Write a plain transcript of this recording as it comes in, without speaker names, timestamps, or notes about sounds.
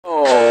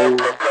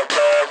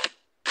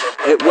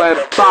It went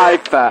by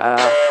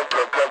fast.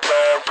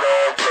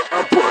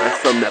 A blast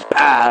from the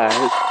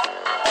past.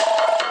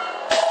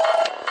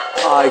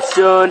 I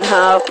should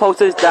have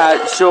posted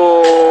that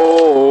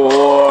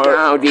short.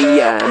 Now the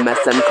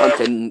MSM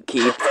content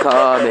keeps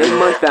coming, and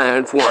my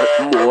fans want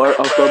more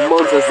of the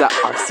monsters that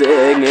are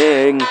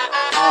singing.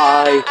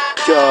 I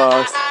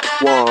just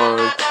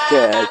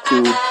wanted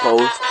to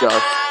post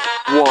just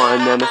one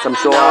MSM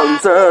short. Now I'm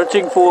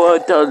searching for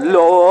the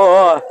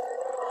lore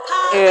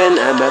in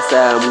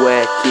MSM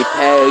wiki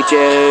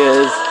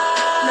pages.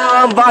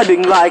 Now I'm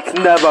vibing like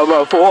never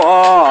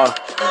before,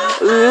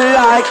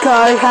 like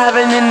I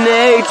haven't in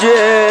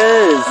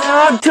ages.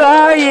 I'm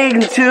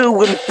trying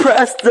to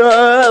impress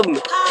them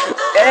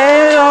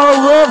in all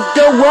of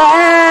the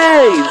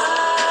ways,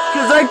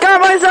 'cause I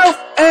got myself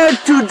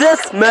into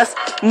this mess.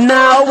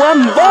 Now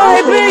I'm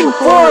vibing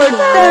for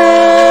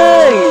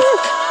days.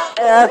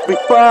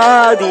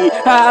 Everybody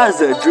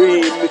has a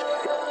dream,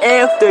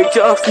 if they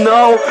just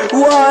know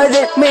what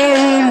it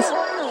means.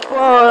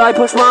 But I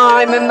pushed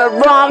mine in the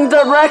wrong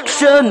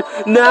direction.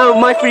 Now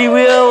my free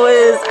will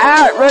is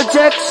at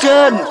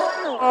rejection.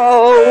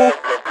 Oh,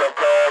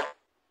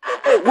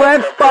 it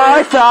went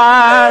by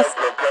fast.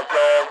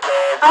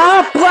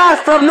 A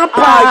blast from the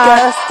past. I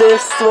guess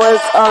this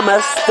was a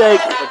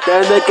mistake, but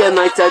then again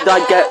I said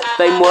I'd get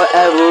fame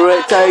whatever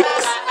it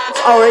takes.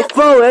 It's already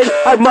flowing,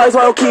 I might as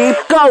well keep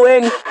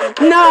going,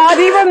 not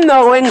even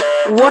knowing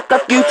what the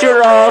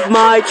future of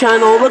my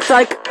channel looks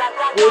like.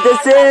 Well,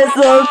 this is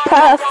the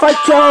path I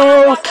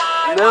chose.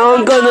 Now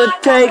I'm gonna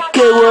take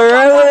it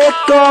wherever it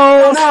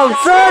goes. Now I'm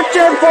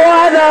searching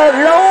for the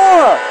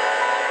lore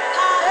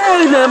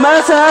in the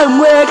MSM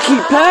wiki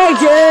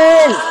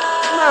pages.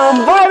 Now I'm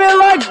vibing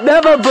like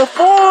never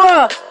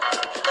before,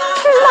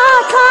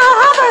 like I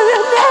haven't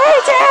in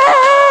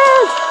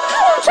ages.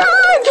 I'm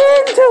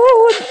trying to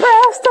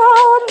impress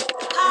them.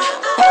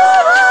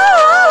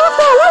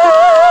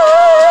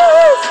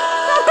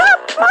 I got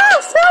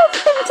myself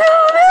into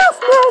this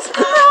mess.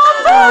 Now I'm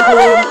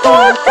vibing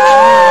for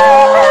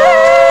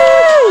days.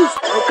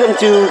 Welcome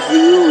to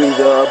Huey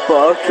the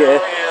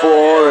Bucket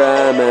for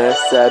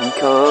MSM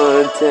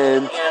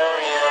content.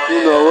 You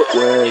know it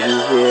when you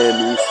hear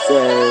me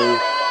say,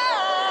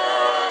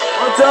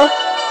 what's up?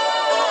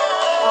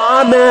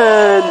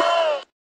 Amen.